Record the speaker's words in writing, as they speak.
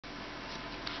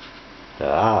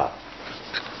Ah.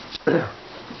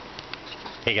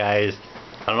 Hey guys,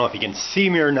 I don't know if you can see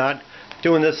me or not.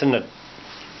 Doing this in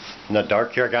the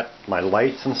dark here. I got my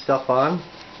lights and stuff on.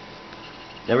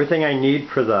 Everything I need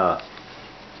for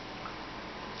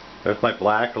there's my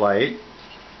black light.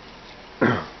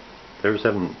 There's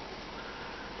some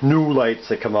new lights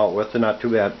they come out with. They're not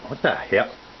too bad. What the heck?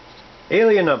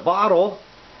 Alien in a bottle?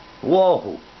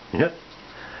 Whoa. Yep.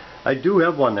 I do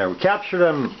have one there. We captured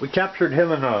him. We captured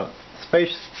him in a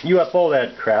space UFO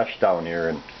that crashed down here.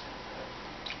 And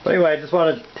but anyway, I just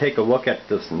wanted to take a look at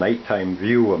this nighttime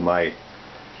view of my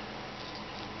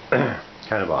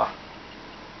kind of a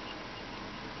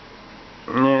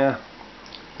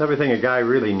it's everything a guy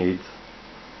really needs.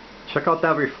 Check out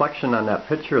that reflection on that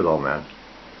picture though, man.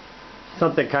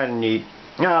 Something kind of neat.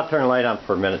 Yeah, I'll turn the light on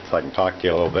for a minute so I can talk to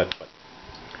you a little bit. But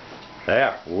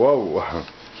there, whoa.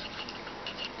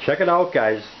 Check it out,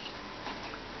 guys.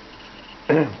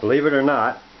 Believe it or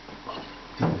not,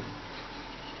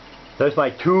 there's my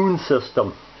tune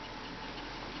system.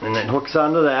 And it hooks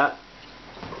onto that.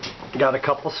 Got a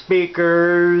couple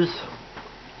speakers.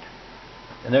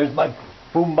 And there's my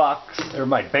boombox, or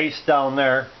my bass down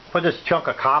there. Put this chunk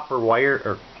of copper wire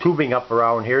or tubing up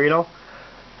around here, you know.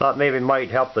 Thought maybe it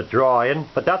might help the draw in,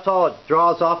 but that's all it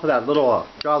draws off of that little,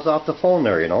 draws off the phone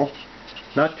there, you know.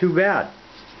 Not too bad.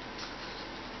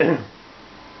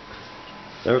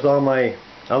 There's all my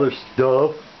other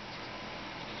stuff.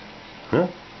 Huh?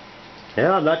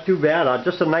 Yeah, not too bad.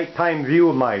 Just a nighttime view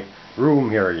of my room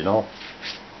here, you know.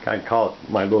 Kind of call it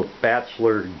my little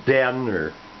bachelor den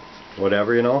or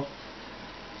whatever, you know.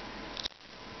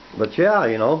 But yeah,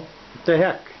 you know, what the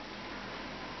heck.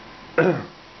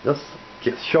 Just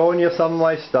showing you some of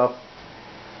my stuff.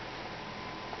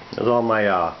 There's all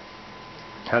my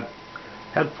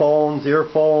headphones,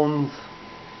 earphones.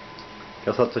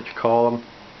 Guess that's what you call them.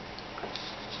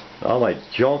 All my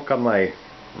junk on my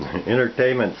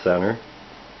entertainment center.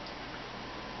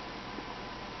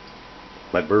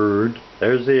 My bird.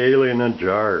 There's the alien in a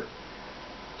jar.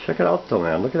 Check it out though,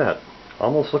 man. Look at that.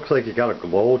 Almost looks like it got a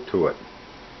glow to it.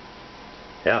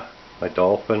 Yeah, my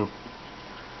dolphin.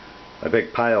 My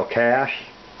big pile of cash.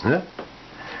 Huh?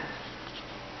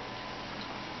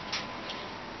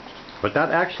 But that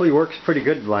actually works pretty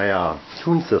good, my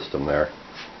tune system there.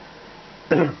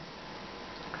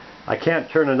 I can't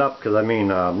turn it up because I mean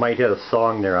might hit a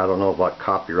song there. I don't know about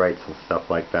copyrights and stuff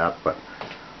like that, but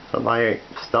some of my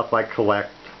stuff I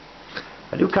collect.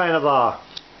 I do kind of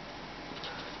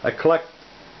I collect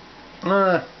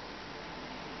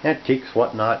antiques,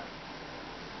 whatnot,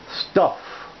 stuff.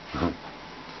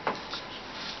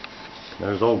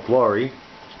 There's Old Glory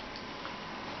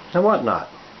and whatnot.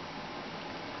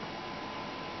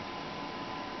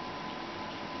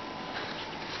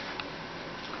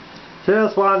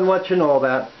 Just wanted to let you know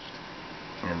that,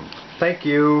 and thank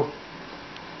you.